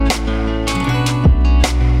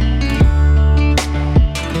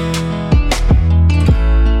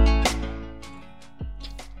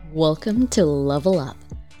Welcome to Level Up,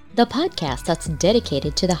 the podcast that's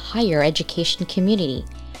dedicated to the higher education community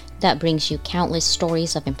that brings you countless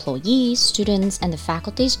stories of employees, students, and the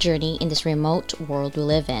faculty's journey in this remote world we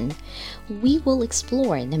live in. We will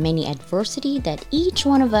explore the many adversity that each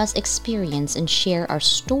one of us experience and share our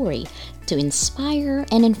story to inspire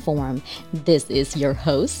and inform. This is your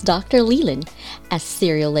host, Dr. Leland, a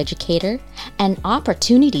serial educator, an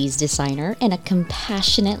opportunities designer, and a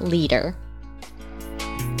compassionate leader.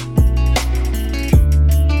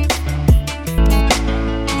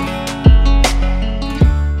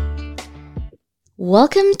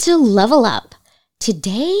 Welcome to Level Up.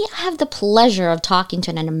 Today, I have the pleasure of talking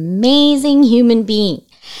to an amazing human being,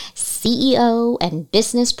 CEO and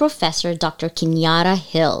business professor, Dr. Kenyatta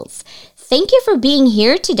Hills. Thank you for being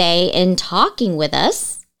here today and talking with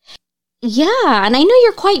us. Yeah, and I know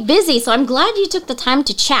you're quite busy, so I'm glad you took the time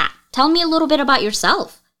to chat. Tell me a little bit about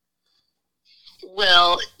yourself.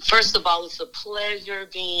 Well, first of all, it's a pleasure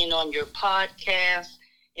being on your podcast.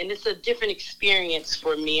 And it's a different experience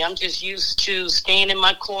for me. I'm just used to staying in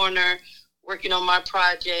my corner, working on my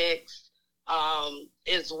projects,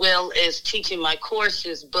 as well as teaching my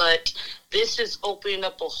courses. But this is opening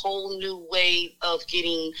up a whole new way of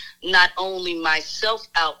getting not only myself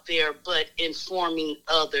out there, but informing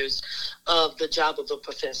others of the job of a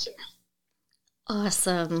professor.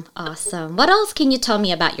 Awesome. What else can you tell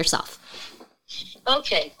me about yourself?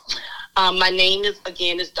 Okay. My name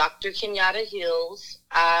is Dr. Kenyatta Hills.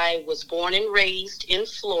 I was born and raised in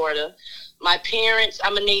Florida. My parents,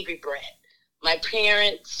 I'm a Navy brat. My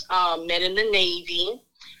parents met in the Navy.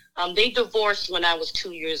 They divorced when I was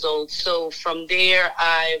 2 years old. So from there,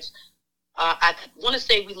 I want to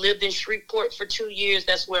say we lived in Shreveport for 2 years.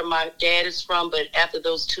 That's where my dad is from. But after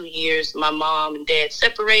those 2 years, my mom and dad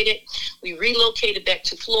separated. We relocated back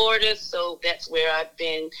to Florida. So that's where I've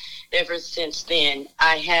been ever since then.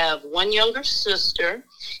 I have one younger sister,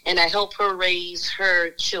 and I help her raise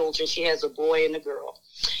her children. She has a boy and a girl.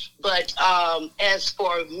 But as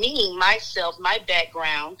for me, myself, my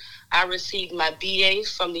background, I received my BA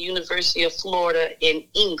from the University of Florida in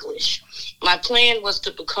English. My plan was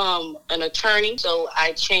to become an attorney, so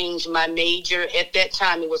I changed my major. At that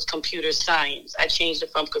time, it was computer science. I changed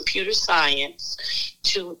it from computer science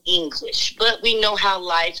to English. But we know how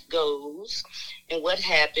life goes and what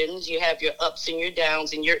happens. You have your ups and your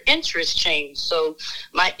downs, and your interests change. So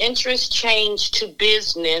my interest changed to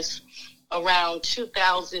business around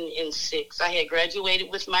 2006. I had graduated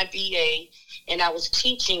with my BA, and I was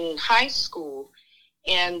teaching high school.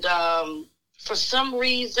 And for some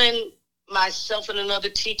reason, myself and another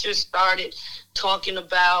teacher started talking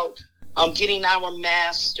about getting our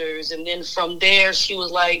master's. And then from there, she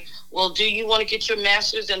was like, well, do you want to get your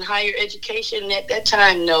master's in higher education? And at that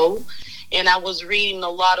time, no. And I was reading a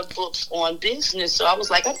lot of books on business. So I was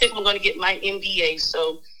like, I think I'm going to get my MBA.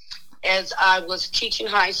 So as I was teaching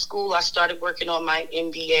high school, I started working on my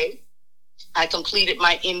MBA. I completed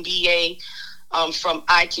my MBA from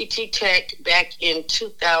ITT Tech back in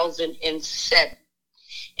 2007.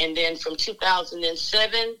 And then from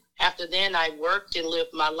 2007, after then, I worked and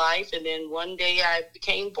lived my life. And then one day I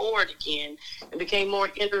became bored again and became more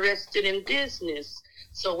interested in business.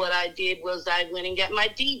 So what I did was I went and got my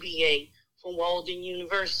DBA from Walden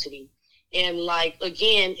University. And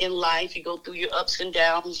again, in life, you go through your ups and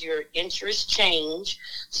downs, your interests change.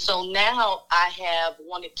 So now I have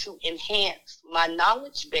wanted to enhance my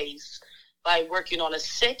knowledge base by working on a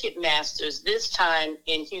second master's, this time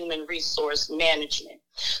in human resource management.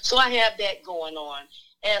 So I have that going on.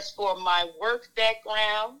 As for my work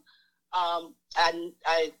background,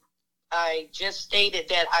 I just stated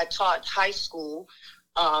that I taught high school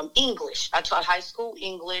English. I taught high school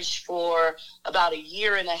English for about a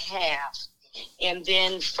year and a half. And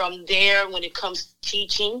then from there, when it comes to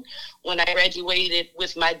teaching, when I graduated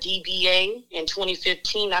with my DBA in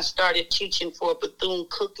 2015, I started teaching for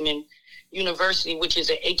Bethune-Cookman University, which is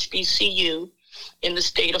a HBCU in the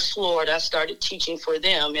state of Florida. I started teaching for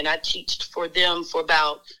them, and I taught for them for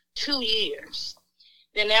about 2 years.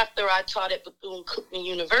 Then after I taught at Bethune-Cookman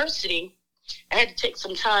University, I had to take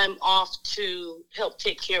some time off to help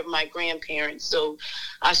take care of my grandparents. So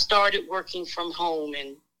I started working from home,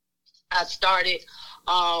 and I started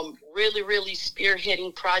really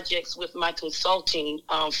spearheading projects with my consulting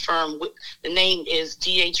firm. The name is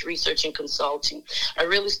DH Research and Consulting. I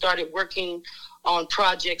really started working on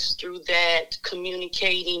projects through that,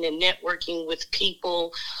 communicating and networking with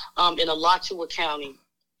people in Alachua County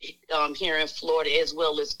here in Florida, as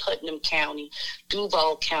well as Putnam County,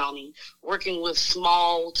 Duval County, working with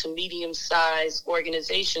small to medium-sized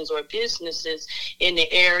organizations or businesses in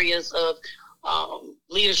the areas of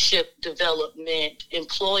leadership development,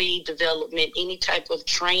 employee development, any type of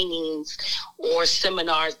trainings or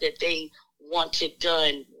seminars that they wanted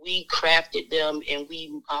done. We crafted them and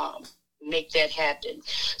we make that happen.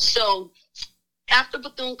 So after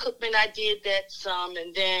Bethune-Cookman, I did that some,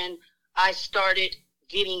 and then I started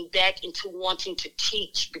getting back into wanting to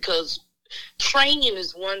teach, because training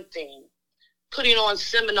is one thing, putting on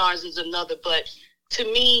seminars is another. But to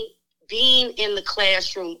me, being in the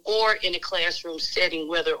classroom or in a classroom setting,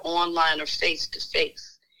 whether online or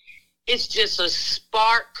face-to-face, it's just a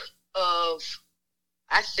spark of,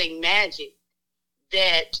 I say, magic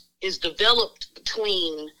that is developed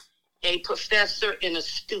between a professor and a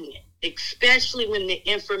student, especially when the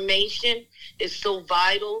information is so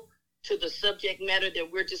vital to the subject matter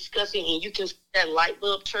that we're discussing, and you can see that light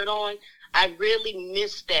bulb turn on. I really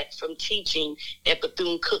miss that from teaching at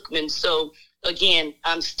Bethune-Cookman. So again,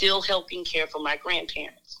 I'm still helping care for my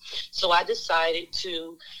grandparents. So I decided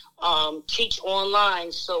to teach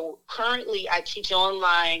online. So currently I teach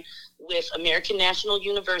online with American National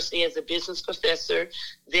University as a business professor.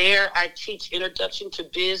 There I teach introduction to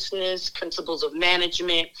business, principles of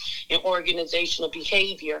management, and organizational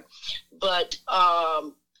behavior. But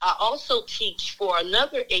I also teach for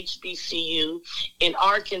another HBCU in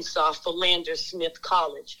Arkansas, Philander Smith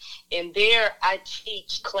College. And there I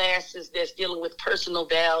teach classes that's dealing with personal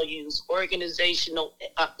values, organizational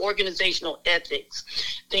ethics,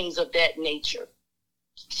 things of that nature.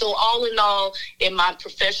 So all in all, in my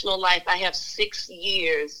professional life, I have 6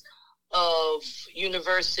 years of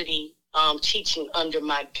university teaching under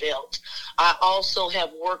my belt. I also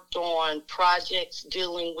have worked on projects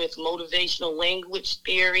dealing with motivational language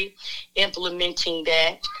theory, implementing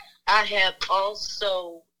that. I have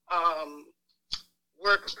also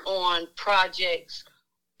worked on projects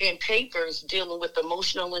and papers dealing with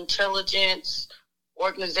emotional intelligence,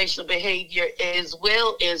 organizational behavior, as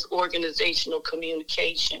well as organizational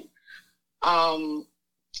communication.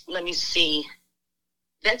 Let me see.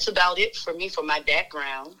 That's about it for me, for my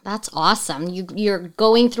background. That's awesome. You're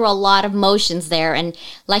going through a lot of motions there. And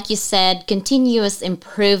like you said, continuous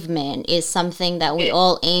improvement is something that we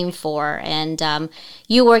all aim for. And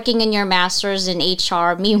you working in your master's in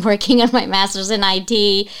HR, me working on my master's in IT,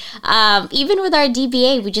 even with our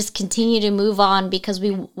DBA, we just continue to move on because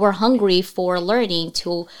we're hungry for learning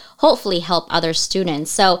to hopefully help other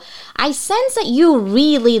students. So I sense that you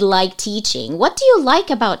really like teaching. What do you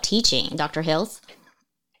like about teaching, Dr. Hills?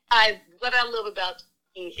 What I love about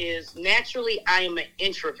teaching is, naturally, I am an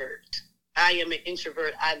introvert.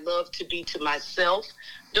 I love to be to myself.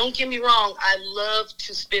 Don't get me wrong. I love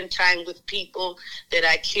to spend time with people that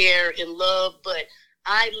I care and love, but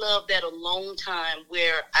I love that alone time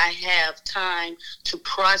where I have time to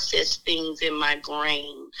process things in my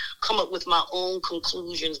brain, come up with my own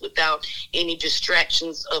conclusions without any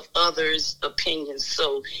distractions of others' opinions.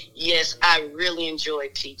 So, yes, I really enjoy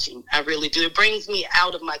teaching. I really do. It brings me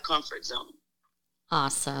out of my comfort zone.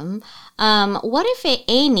 Awesome. What, if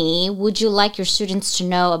any, would you like your students to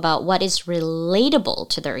know about what is relatable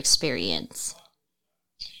to their experience?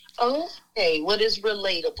 Okay, what is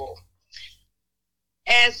relatable?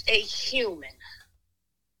 As a human,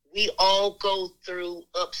 we all go through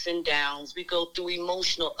ups and downs. We go through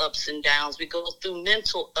emotional ups and downs. We go through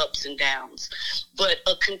mental ups and downs. But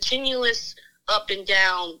a continuous up and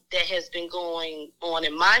down that has been going on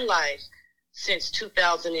in my life since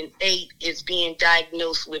 2008 is being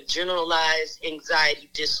diagnosed with Generalized Anxiety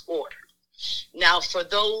Disorder. Now, for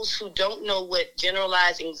those who don't know what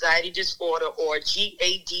Generalized Anxiety Disorder, or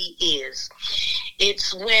GAD, is,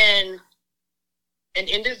 it's when an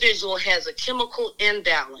individual has a chemical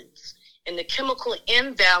imbalance, and the chemical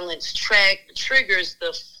imbalance triggers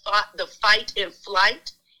the fight and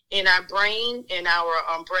flight in our brain, in our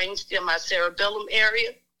brainstem, our cerebellum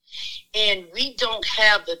area, and we don't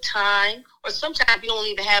have the time, or sometimes we don't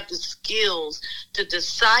even have the skills to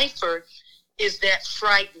decipher, is that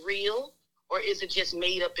fright real, or is it just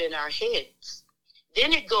made up in our heads?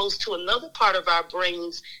 Then it goes to another part of our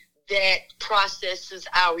brains that processes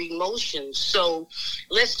our emotions. So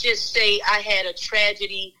let's just say I had a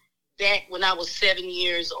tragedy back when I was 7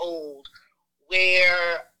 years old,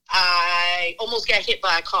 where I almost got hit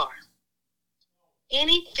by a car.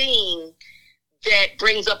 Anything that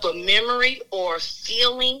brings up a memory or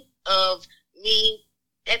feeling of me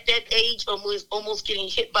at that age, almost getting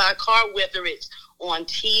hit by a car, whether it's on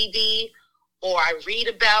TV or I read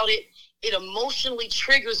about it, it emotionally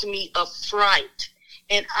triggers me a fright.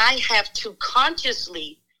 And I have to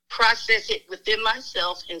consciously process it within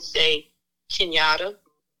myself and say, Kenyatta,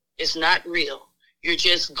 it's not real. You're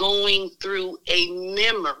just going through a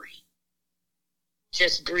memory.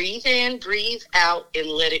 Just breathe in, breathe out, and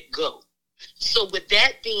let it go. So with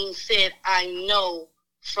that being said, I know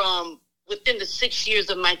from within the 6 years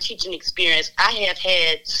of my teaching experience, I have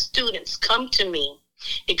had students come to me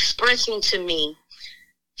expressing to me,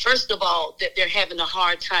 first of all, that they're having a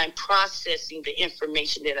hard time processing the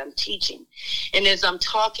information that I'm teaching. And as I'm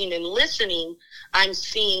talking and listening, I'm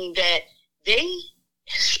seeing that they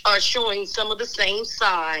are showing some of the same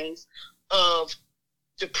signs of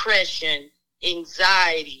depression,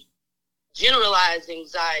 anxiety, generalized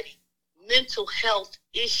anxiety, mental health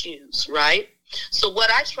issues, right? So what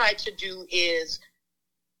I try to do is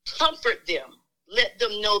comfort them, let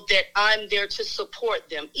them know that I'm there to support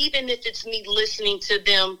them, even if it's me listening to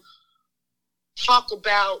them talk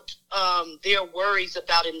about their worries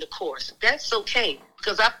about in the course. That's okay,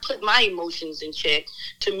 because I put my emotions in check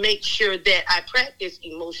to make sure that I practice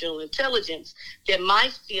emotional intelligence, that my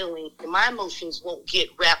feelings, my emotions won't get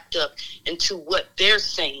wrapped up into what they're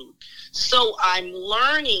saying. So I'm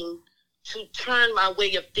learning to turn my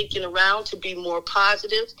way of thinking around to be more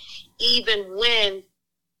positive, even when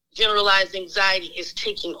generalized anxiety is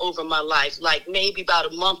taking over my life. Like maybe about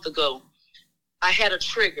a month ago, I had a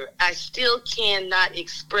trigger. I still cannot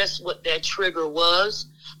express what that trigger was,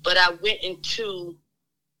 but I went into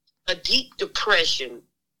a deep depression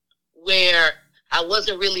where I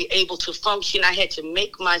wasn't really able to function. I had to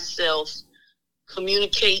make myself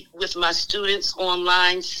communicate with my students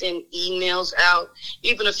online, send emails out.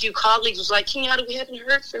 Even a few colleagues was like, Kenyatta, we haven't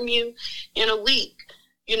heard from you in a week.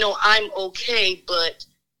 You know, I'm okay, but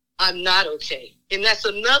I'm not okay. And that's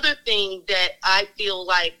another thing that I feel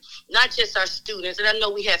like not just our students, and I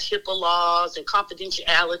know we have HIPAA laws and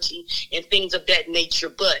confidentiality and things of that nature,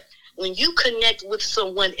 but when you connect with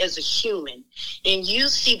someone as a human and you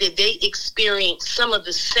see that they experience some of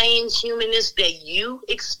the same humanness that you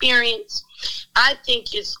experience, I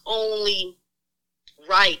think it's only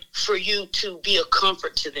right for you to be a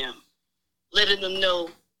comfort to them, letting them know,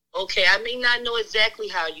 okay, I may not know exactly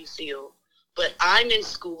how you feel, but I'm in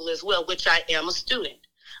school as well, which I am a student.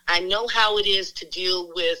 I know how it is to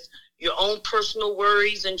deal with your own personal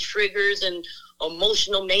worries and triggers and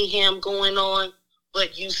emotional mayhem going on,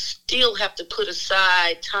 but you still have to put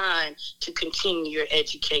aside time to continue your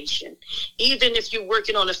education. Even if you're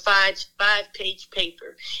working on a five-page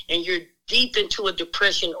paper and you're deep into a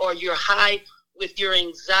depression or you're high with your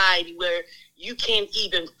anxiety where you can't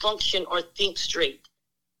even function or think straight,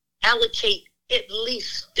 allocate at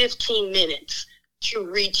least 15 minutes to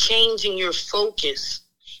rechanging your focus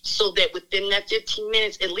so that within that 15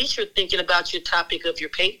 minutes, at least you're thinking about your topic of your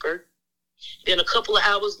paper. Then a couple of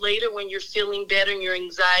hours later, when you're feeling better and your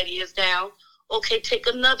anxiety is down, okay, take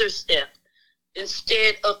another step.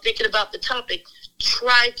 Instead of thinking about the topic,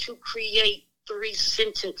 try to create 3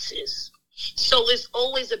 sentences. So it's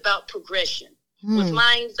always about progression. With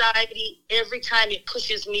my anxiety, every time it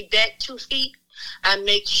pushes me back 2 feet, I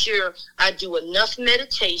make sure I do enough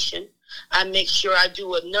meditation. I make sure I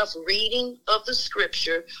do enough reading of the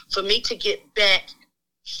scripture for me to get back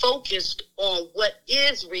focused on what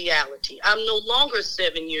is reality. I'm no longer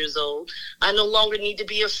 7 years old. I no longer need to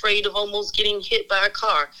be afraid of almost getting hit by a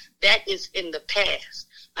car. That is in the past.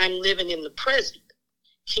 I'm living in the present.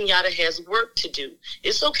 Kenyatta has work to do.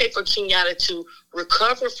 It's okay for Kenyatta to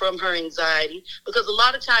recover from her anxiety, because a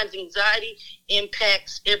lot of times anxiety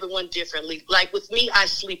impacts everyone differently. Like with me, I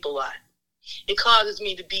sleep a lot. It causes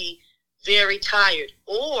me to be very tired,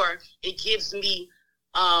 or it gives me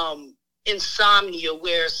insomnia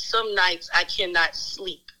where some nights I cannot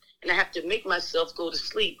sleep and I have to make myself go to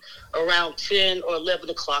sleep around 10 or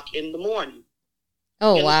 11 o'clock in the morning.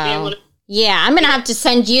 Oh, wow. Yeah, I'm going to have to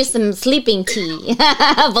send you some sleeping tea,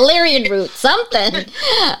 valerian root, something,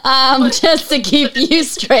 just to keep you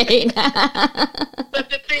straight. But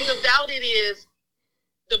the thing about it is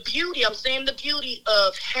the beauty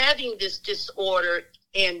of having this disorder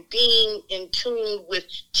and being in tune with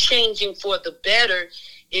changing for the better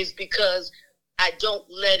is because I don't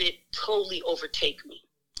let it totally overtake me.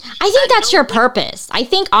 I think that's your purpose. I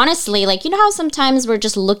think, honestly, like, you know how sometimes we're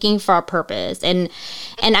just looking for a purpose, and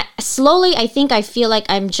I feel like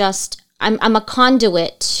I'm a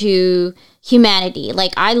conduit to humanity.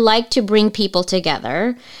 Like, I like to bring people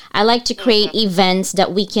together. I like to create events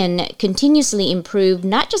that we can continuously improve,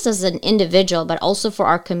 not just as an individual, but also for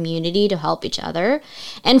our community to help each other.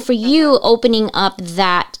 And for you opening up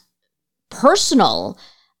that personal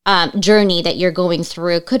journey that you're going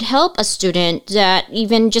through could help a student, that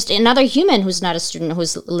even just another human who's not a student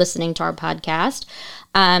who's listening to our podcast,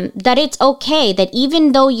 that it's okay that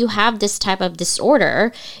even though you have this type of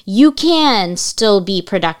disorder, you can still be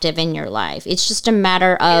productive in your life. It's just a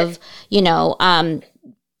matter of,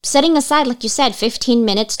 setting aside, like you said, 15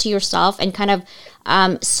 minutes to yourself and kind of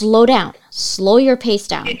slow your pace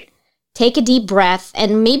down. Take a deep breath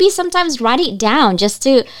and maybe sometimes write it down just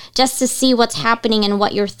to see what's happening and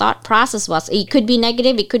what your thought process was. It could be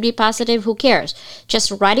negative, it could be positive, who cares?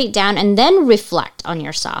 Just write it down and then reflect on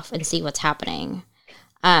yourself and see what's happening.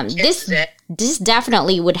 This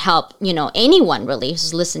definitely would help, anyone really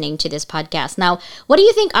who's listening to this podcast. Now, what do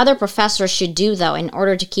you think other professors should do though in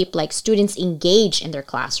order to keep like students engaged in their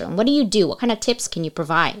classroom? What do you do? What kind of tips can you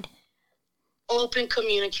provide? Open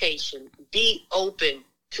communication. Be open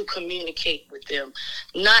to communicate with them.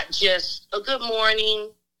 Not just a good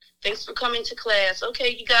morning, thanks for coming to class.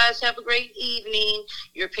 Okay, you guys have a great evening.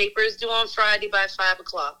 Your paper is due on Friday by 5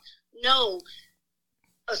 o'clock. No,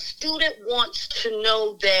 a student wants to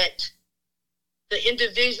know that the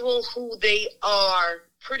individual who they are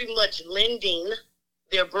pretty much lending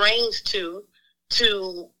their brains to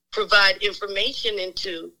provide information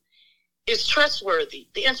into is trustworthy.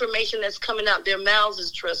 The information that's coming out their mouths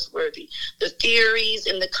is trustworthy. The theories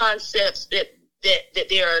and the concepts that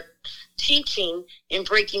they are teaching and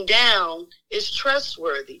breaking down is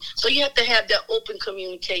trustworthy. So you have to have that open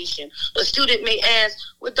communication. A student may ask,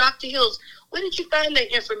 well, Dr. Hills, where did you find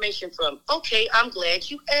that information from? Okay, I'm glad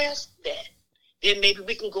you asked that. Then maybe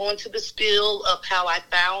we can go into the spill of how I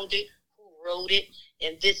found it, who wrote it,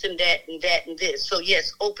 and this and that and that and this. So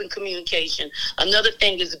yes, open communication. Another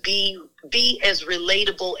thing is be as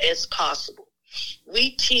relatable as possible.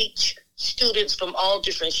 We teach students from all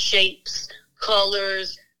different shapes,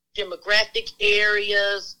 colors, demographic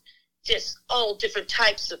areas, just all different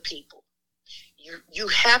types of people. You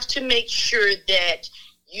have to make sure that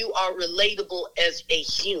you are relatable as a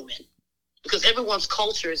human, because everyone's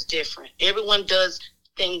culture is different. Everyone does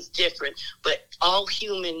things different, but all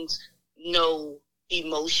humans know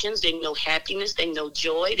emotions. They know happiness. They know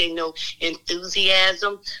joy. They know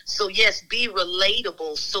enthusiasm. So yes, be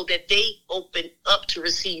relatable so that they open up to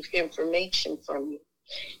receive information from you.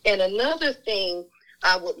 And another thing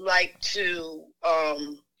I would like to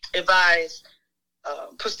advise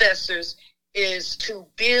professors is to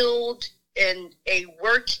build a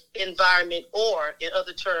work environment, or in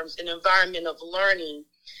other terms, an environment of learning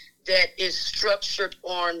that is structured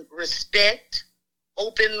on respect,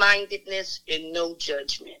 open-mindedness, and no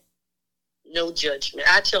judgment. No judgment.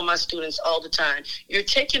 I tell my students all the time, you're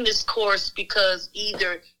taking this course because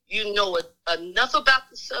either you know enough about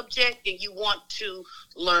the subject and you want to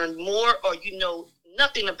learn more, or you know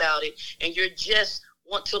nothing about it and you just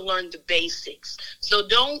want to learn the basics. So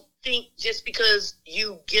don't think just because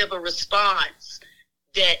you give a response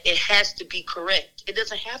that it has to be correct. It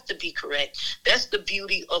doesn't have to be correct. That's the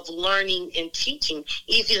beauty of learning and teaching.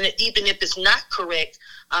 Even if it's not correct,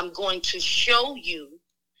 I'm going to show you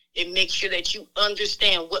and make sure that you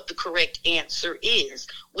understand what the correct answer is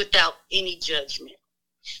without any judgment.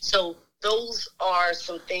 So those are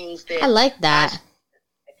some things that I like that.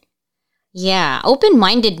 Yeah,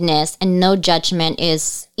 open-mindedness and no judgment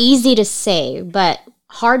is easy to say, but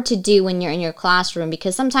hard to do when you're in your classroom,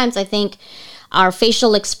 because sometimes I think our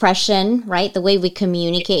facial expression, right, the way we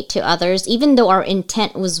communicate to others, even though our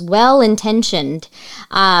intent was well-intentioned,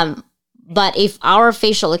 but if our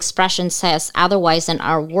facial expression says otherwise than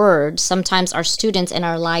our words, sometimes our students in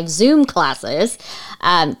our live Zoom classes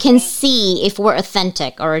can see if we're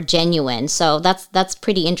authentic or genuine. So that's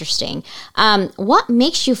pretty interesting. What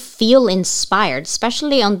makes you feel inspired,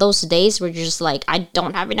 especially on those days where you're just like, I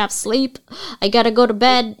don't have enough sleep, I got to go to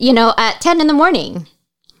bed, at 10 in the morning?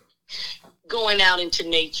 Going out into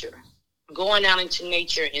nature. Going out into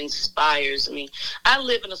nature inspires me. I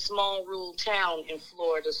live in a small rural town in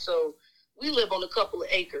Florida, so we live on a couple of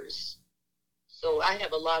acres. So I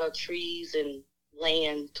have a lot of trees and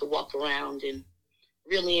land to walk around and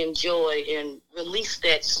really enjoy and release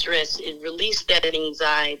that stress and release that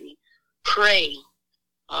anxiety. Pray.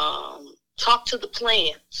 Talk to the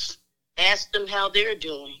plants. Ask them how they're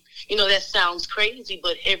doing. That sounds crazy,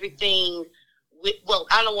 but everything,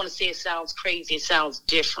 I don't want to say it sounds crazy. It sounds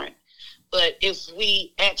different. But if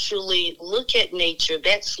we actually look at nature,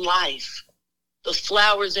 that's life. The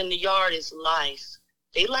flowers in the yard is life.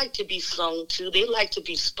 They like to be sung to. They like to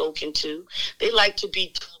be spoken to. They like to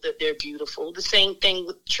be told that they're beautiful. The same thing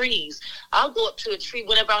with trees. I'll go up to a tree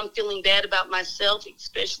whenever I'm feeling bad about myself,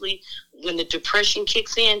 especially when the depression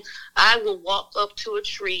kicks in. I will walk up to a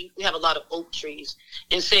tree. We have a lot of oak trees,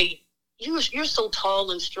 and say, you're so tall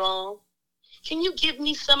and strong. Can you give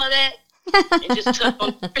me some of that? And just touch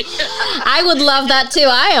on I would love that too.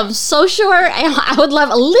 I am so sure I would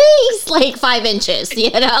love at least like 5 inches,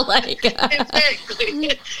 Exactly. Can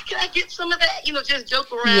I get some of that? Just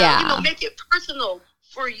joke around. Yeah. Make it personal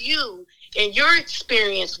for you and your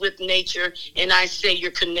experience with nature, and I say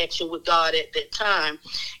your connection with God at that time.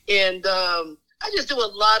 And I just do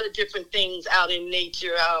a lot of different things out in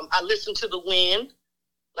nature. I listen to the wind,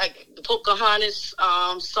 like the Pocahontas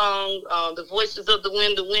song, The Voices of the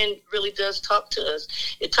Wind. The wind really does talk to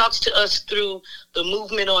us. It talks to us through the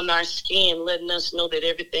movement on our skin, letting us know that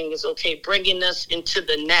everything is okay, bringing us into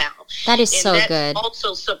the now. That is and so that's good.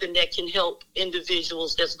 Also something that can help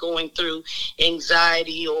individuals that's going through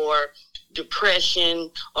anxiety or depression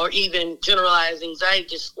or even generalized anxiety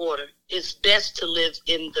disorder. It's best to live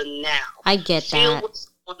in the now. I get Feel that. what's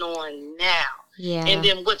going on now. Yeah. And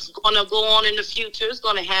then what's going to go on in the future is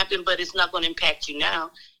going to happen, but it's not going to impact you now.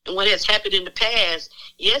 And what has happened in the past,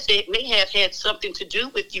 yes, it may have had something to do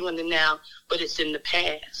with you in the now, but it's in the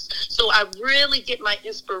past. So I really get my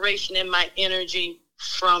inspiration and my energy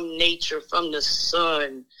from nature, from the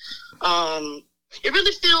sun. It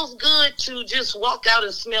really feels good to just walk out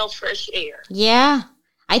and smell fresh air. Yeah.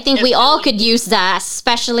 I think we all could use that,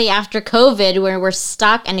 especially after COVID, where we're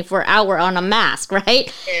stuck, and if we're out, we're on a mask,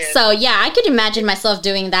 right? Yeah. So, yeah, I could imagine myself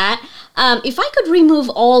doing that. If I could remove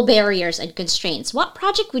all barriers and constraints, what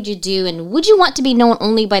project would you do, and would you want to be known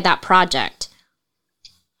only by that project?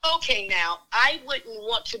 Okay, now, I wouldn't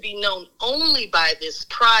want to be known only by this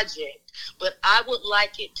project, but I would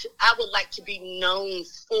like to be known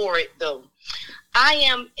for it, though. I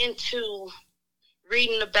am into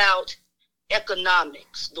reading about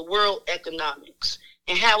economics, the world economics,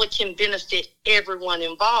 and how it can benefit everyone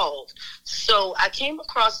involved. So I came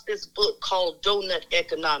across this book called Donut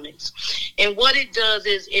Economics. And what it does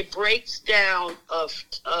is it breaks down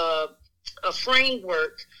a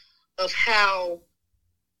framework of how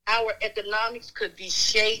our economics could be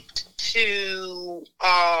shaped to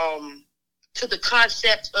the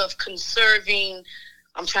concept of conserving.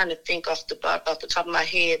 I'm trying to think off the top of my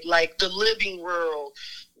head, like the living world,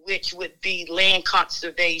 which would be land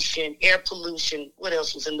conservation, air pollution. What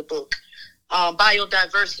else was in the book?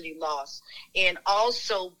 Biodiversity loss. And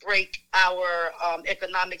also break our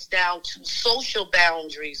economics down to social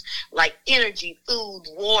boundaries like energy, food,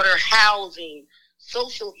 water, housing,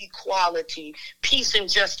 social equality, peace and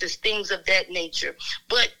justice, things of that nature.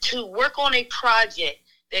 But to work on a project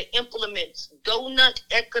that implements donut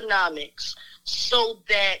economics so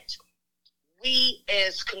that we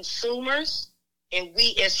as consumers and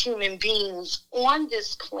we as human beings on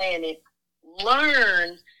this planet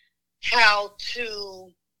learn how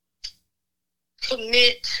to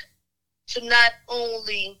commit to not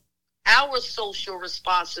only our social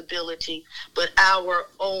responsibility, but our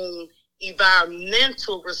own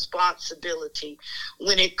environmental responsibility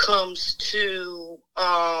when it comes to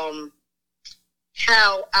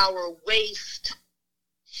how our waste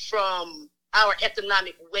from our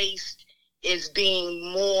economic waste is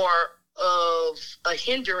being more of a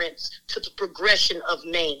hindrance to the progression of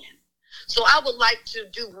man. So I would like to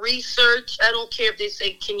do research. I don't care if they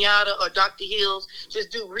say Kenyatta or Dr. Hills,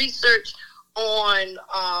 just do research on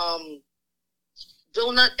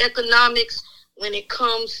donut economics when it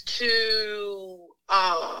comes to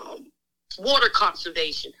water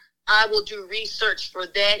conservation. I will do research for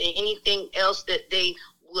that and anything else that they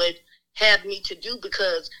would have me to do,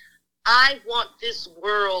 because I want this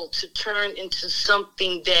world to turn into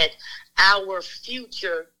something that our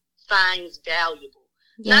future finds valuable.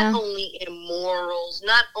 Yeah. Not only in morals,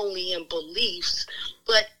 not only in beliefs,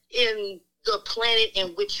 but in the planet in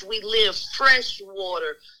which we live. Fresh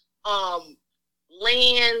water,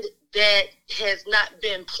 land that has not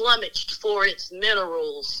been plumaged for its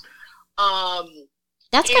minerals.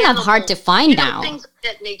 That's kind of hard to find now. Things of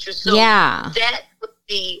that nature. So yeah, that would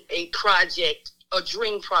be a project, a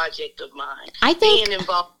dream project of mine. I think being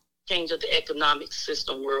involved in change of the economic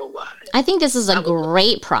system worldwide. I think this is a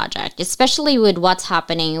great project, especially with what's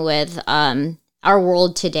happening with our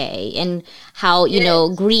world today and how, you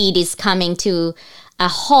know, greed is coming to a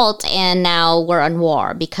halt, and now we're on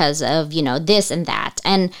war because of, you know, this and that.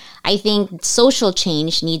 And I think social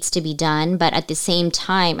change needs to be done, but at the same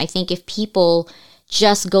time, I think if people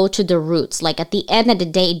just go to the roots, like at the end of the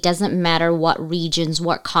day, it doesn't matter what regions,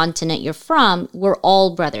 what continent you're from, we're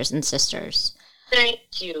all brothers and sisters. Thank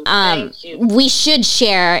you. Thank you. We should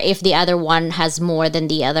share if the other one has more than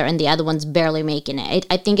the other and the other one's barely making it.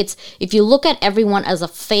 I think it's, if you look at everyone as a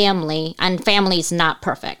family, and family is not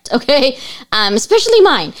perfect, okay? Especially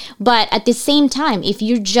mine. But at the same time, if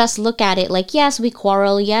you just look at it like, yes, we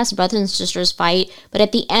quarrel, yes, brothers and sisters fight, but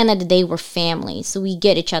at the end of the day, we're family. So we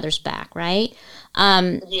get each other's back, right?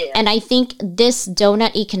 And I think this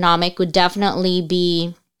donut economic would definitely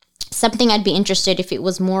be something I'd be interested if it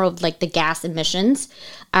was more of like the gas emissions,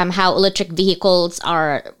 how electric vehicles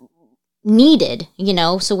are needed,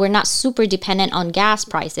 so we're not super dependent on gas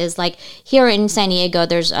prices. Like here in San Diego,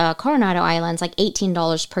 there's Coronado Islands, like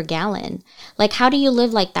 $18 per gallon. Like, how do you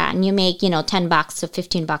live like that? And you make, $10 to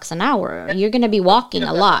 $15 an hour. You're going to be walking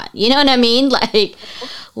a lot. You know what I mean? Like,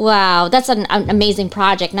 wow, that's an amazing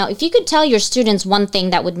project. Now, if you could tell your students one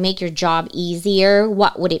thing that would make your job easier,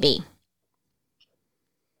 what would it be?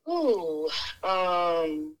 Ooh,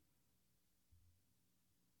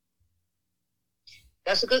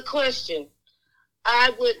 that's a good question.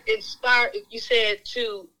 I would inspire, you said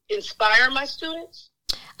to inspire my students?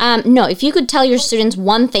 No, if you could tell your students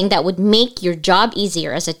one thing that would make your job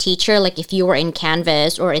easier as a teacher, like if you were in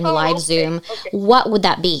Canvas or in live Zoom, what would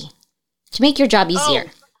that be to make your job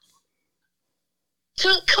easier?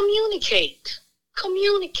 To communicate,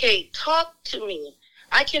 talk to me.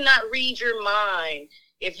 I cannot read your mind.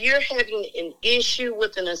 If you're having an issue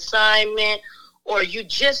with an assignment or you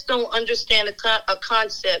just don't understand a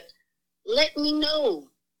concept, let me know.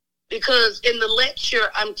 Because in the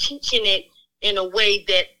lecture, I'm teaching it in a way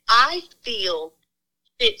that I feel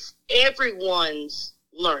fits everyone's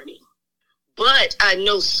learning. But I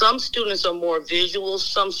know some students are more visual.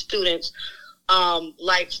 Some students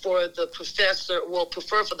like for the professor,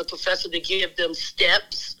 prefer for the professor to give them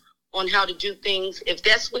steps on how to do things. If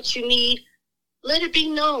that's what you need, let it be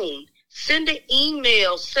known. Send an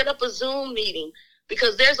email, set up a Zoom meeting,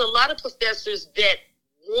 because there's a lot of professors that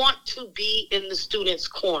want to be in the student's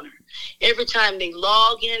corner. Every time they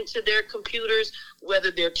log into their computers,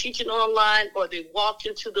 whether they're teaching online or they walk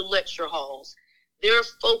into the lecture halls, their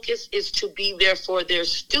focus is to be there for their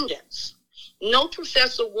students. No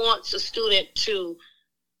professor wants a student to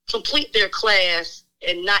complete their class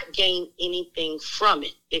and not gain anything from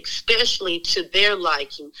it, especially to their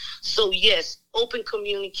liking. So yes, open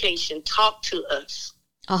communication, talk to us.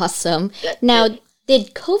 Awesome. Now,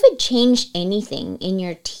 did COVID change anything in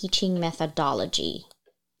your teaching methodology?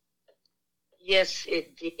 Yes,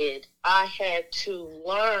 it did. I had to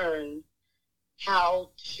learn how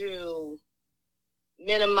to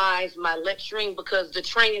minimize my lecturing, because the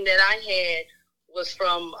training that I had was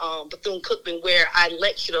from Bethune-Cookman, where I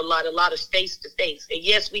lectured a lot of face-to-face. And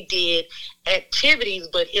yes, we did activities,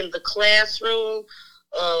 but in the classroom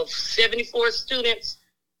of 74 students,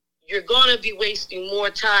 you're going to be wasting more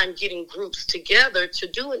time getting groups together to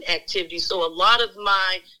do an activity. So a lot of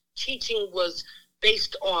my teaching was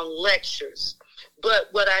based on lectures. But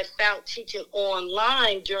what I found teaching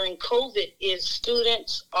online during COVID is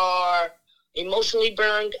students are emotionally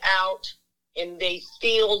burned out, and they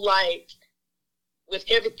feel like with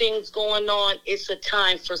everything's going on, it's a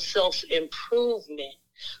time for self-improvement.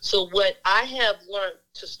 So what I have learned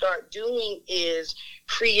to start doing is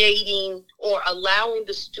creating or allowing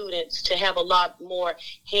the students to have a lot more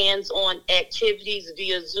hands-on activities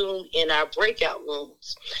via Zoom in our breakout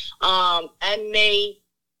rooms. I may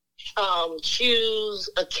choose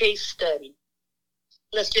a case study.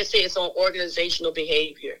 Let's just say it's on organizational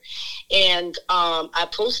behavior. And I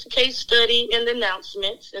post the case study in the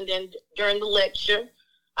announcements, and then during the lecture,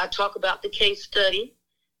 I talk about the case study,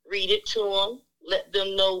 read it to them, let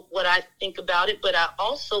them know what I think about it. But I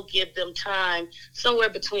also give them time, somewhere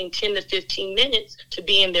between 10 to 15 minutes, to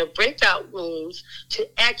be in their breakout rooms to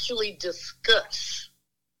actually discuss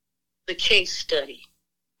the case study.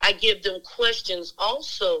 I give them questions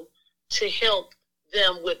also to help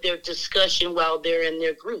them with their discussion while they're in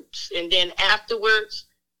their groups. And then afterwards,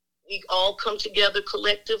 we all come together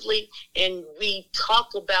collectively and we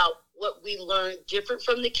talk about what we learned different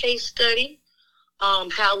from the case study,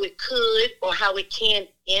 how it could or how it can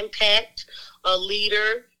impact a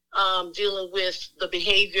leader dealing with the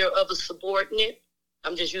behavior of a subordinate.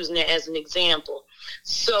 I'm just using that as an example.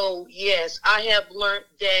 So yes, I have learned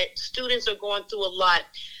that students are going through a lot.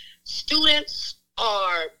 Students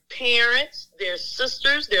are parents, their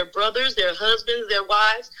sisters, their brothers, their husbands, their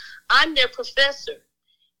wives. I'm their professor,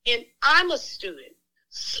 and I'm a student,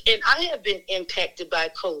 and I have been impacted by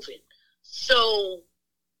COVID. So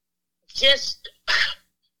just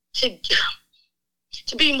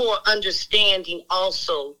to be more understanding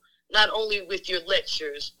also, not only with your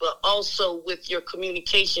lectures, but also with your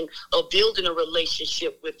communication of building a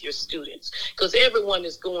relationship with your students, because everyone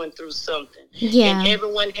is going through something. Yeah. And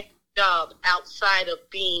everyone has a job outside of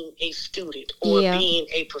being a student or being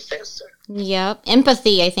a professor. Yep.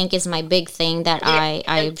 Empathy, I think, is my big thing that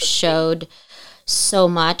I've showed so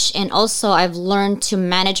much. And also I've learned to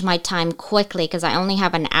manage my time quickly, because I only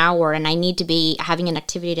have an hour and I need to be having an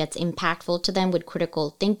activity that's impactful to them with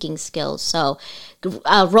critical thinking skills. So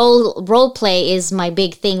role play is my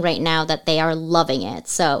big thing right now, that they are loving it.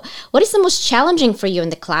 So what is the most challenging for you in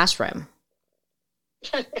the classroom?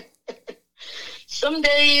 Some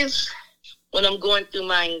days when I'm going through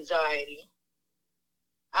my anxiety.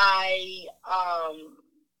 I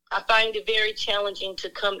find it very challenging to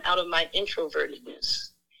come out of my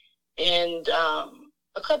introvertedness. And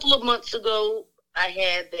a couple of months ago, I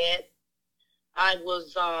had that. I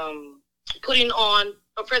was putting on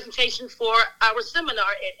a presentation for our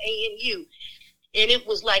seminar at ANU. And it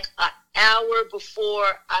was like an hour before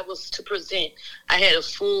I was to present, I had a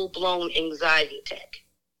full-blown anxiety attack.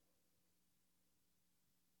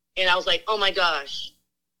 And I was like, oh my gosh.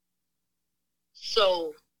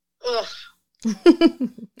 So,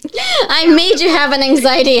 I made you have an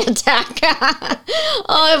anxiety attack.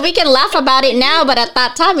 Oh, we can laugh about it now, but at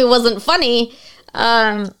that time it wasn't funny.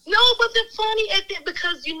 No, it wasn't funny at that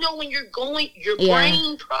because, when you're going, your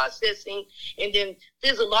brain processing, and then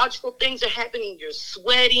physiological things are happening. You're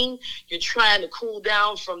sweating. You're trying to cool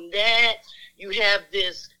down from that. You have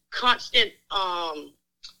this constant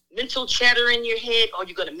mental chatter in your head. Oh,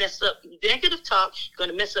 you're going to mess up. Negative talk. You're going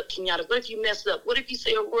to mess up, Kenyatta. What if you mess up? What if you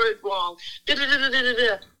say a word wrong?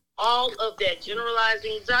 Da-da-da-da-da-da. All of that generalized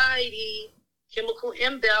anxiety, chemical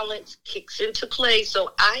imbalance kicks into play.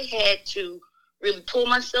 So I had to really pull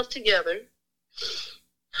myself together,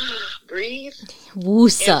 breathe,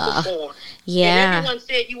 Woosa. and perform. Yeah. And everyone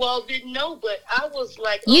said you all didn't know, but I was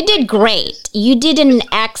like, you did great. You did an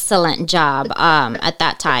excellent job at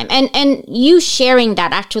that time. And you sharing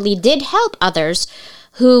that actually did help others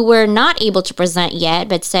who were not able to present yet,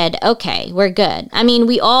 but said, okay, we're good. I mean,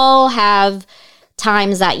 we all have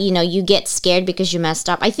times that, you get scared because you messed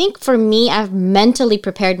up. I think for me, I've mentally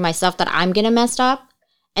prepared myself that I'm going to mess up.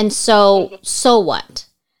 And so what?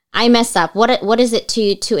 I mess up. What is it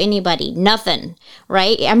to anybody? Nothing,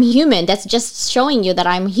 right? I'm human. That's just showing you that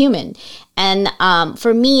I'm human. And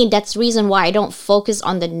for me, that's the reason why I don't focus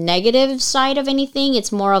on the negative side of anything.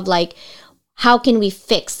 It's more of like, how can we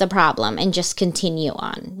fix the problem and just continue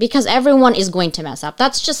on? Because everyone is going to mess up.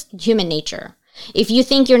 That's just human nature. If you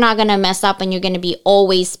think you're not going to mess up and you're going to be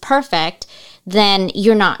always perfect, then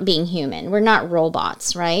you're not being human. We're not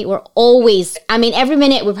robots, right? We're always, every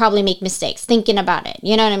minute we probably make mistakes thinking about it.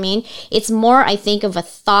 You know what I mean? It's more, I think, of a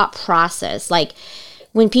thought process. Like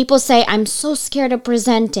when people say, I'm so scared of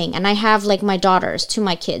presenting, and I have like my daughters to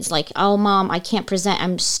my kids, like, oh, mom, I can't present.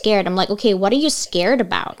 I'm scared. I'm like, okay, what are you scared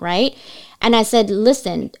about, right? And I said,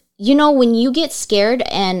 listen, when you get scared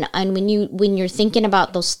and when you're thinking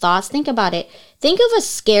about those thoughts, think about it. Think of a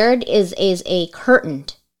scared is a curtain,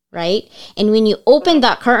 right? And when you open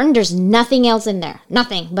that curtain, there's nothing else in there,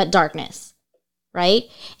 nothing but darkness, right?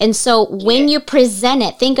 And so when you present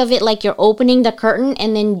it, think of it like you're opening the curtain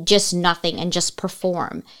and then just nothing and just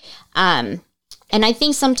perform. And I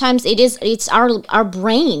think sometimes it's our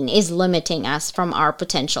brain is limiting us from our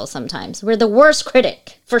potential sometimes. We're the worst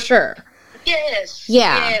critic, for sure. Yes.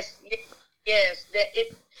 Yeah. Yes. That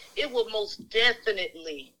it will most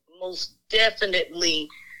definitely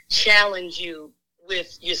challenge you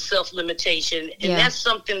with your self-limitation. And that's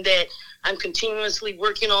something that I'm continuously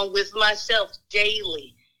working on with myself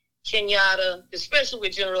daily. Kenyatta, especially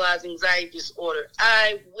with generalized anxiety disorder,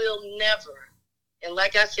 I will never, and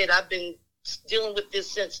like I said, I've been dealing with this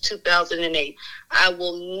since 2008. I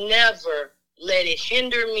will never let it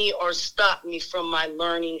hinder me or stop me from my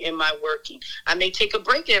learning and my working. I may take a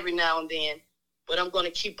break every now and then, but I'm going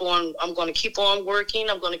to keep on working.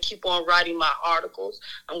 I'm going to keep on writing my articles.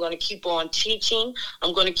 I'm going to keep on teaching.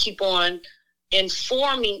 I'm going to keep on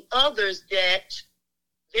informing others that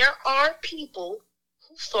there are people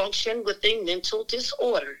who function with a mental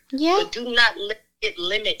disorder. Yeah. But do not let it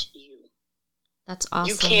limit you. That's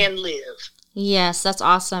awesome. You can live. Yes, that's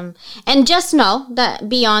awesome. And just know that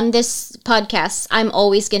beyond this podcast, I'm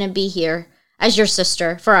always going to be here as your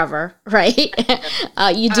sister forever, right?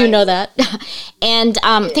 You do know that. And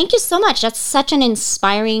thank you so much. That's such an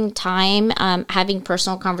inspiring time, having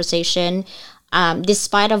personal conversation.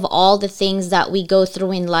 Despite of all the things that we go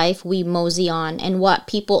through in life, we mosey on. And what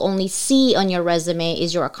people only see on your resume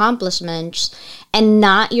is your accomplishments and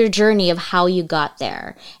not your journey of how you got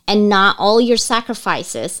there and not all your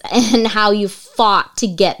sacrifices and how you fought to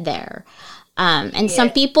get there.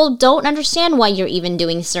 Some people don't understand why you're even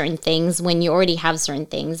doing certain things when you already have certain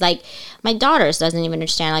things. Like my daughters doesn't even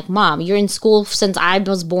understand, like, Mom, you're in school since I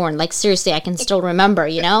was born. Like, seriously, I can still remember,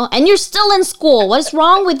 and you're still in school. What's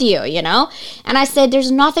wrong with you, And I said,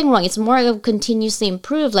 there's nothing wrong. It's more of continuously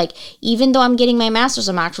improve. Like, even though I'm getting my master's,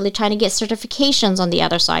 I'm actually trying to get certifications on the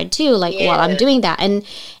other side too, like while I'm doing that. And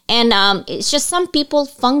it's just some people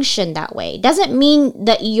function that way. It doesn't mean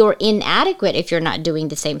that you're inadequate if you're not doing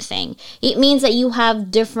the same thing. It means that you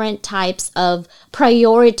have different types of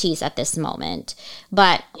priorities at this moment.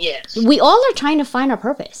 But we all are trying to find our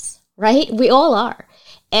purpose, right? We all are.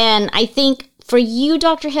 And I think for you,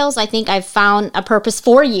 Dr. Hills, I think I've found a purpose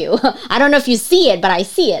for you. I don't know if you see it, but I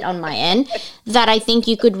see it on my end, that I think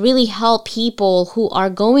you could really help people who are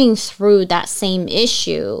going through that same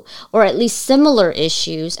issue or at least similar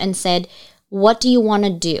issues and said, what do you want to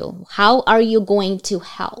do? How are you going to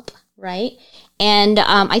help, right? And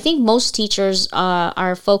I think most teachers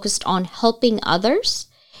are focused on helping others.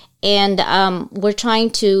 And we're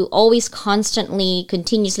trying to always constantly,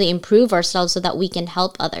 continuously improve ourselves so that we can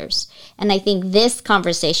help others. And I think this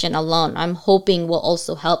conversation alone, I'm hoping will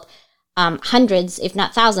also help hundreds, if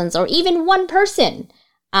not thousands, or even one person.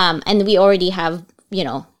 And we already have,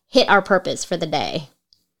 hit our purpose for the day.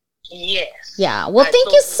 Yes. Yeah. Well,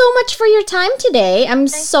 thank you so much for your time today. I'm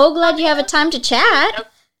so glad you have a time to chat.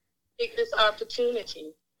 Take this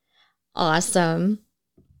opportunity. Awesome.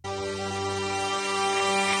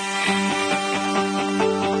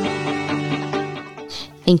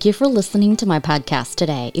 Thank you for listening to my podcast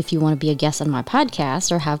today. If you want to be a guest on my podcast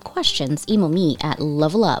or have questions, email me at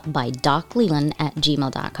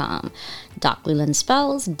levelupbydocleyland@gmail.com. Doc Leland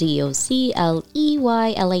spells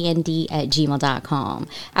DOCLEYLAND@gmail.com.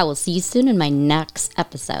 I will see you soon in my next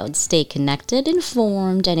episode. Stay connected,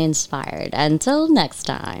 informed, and inspired. Until next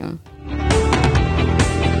time.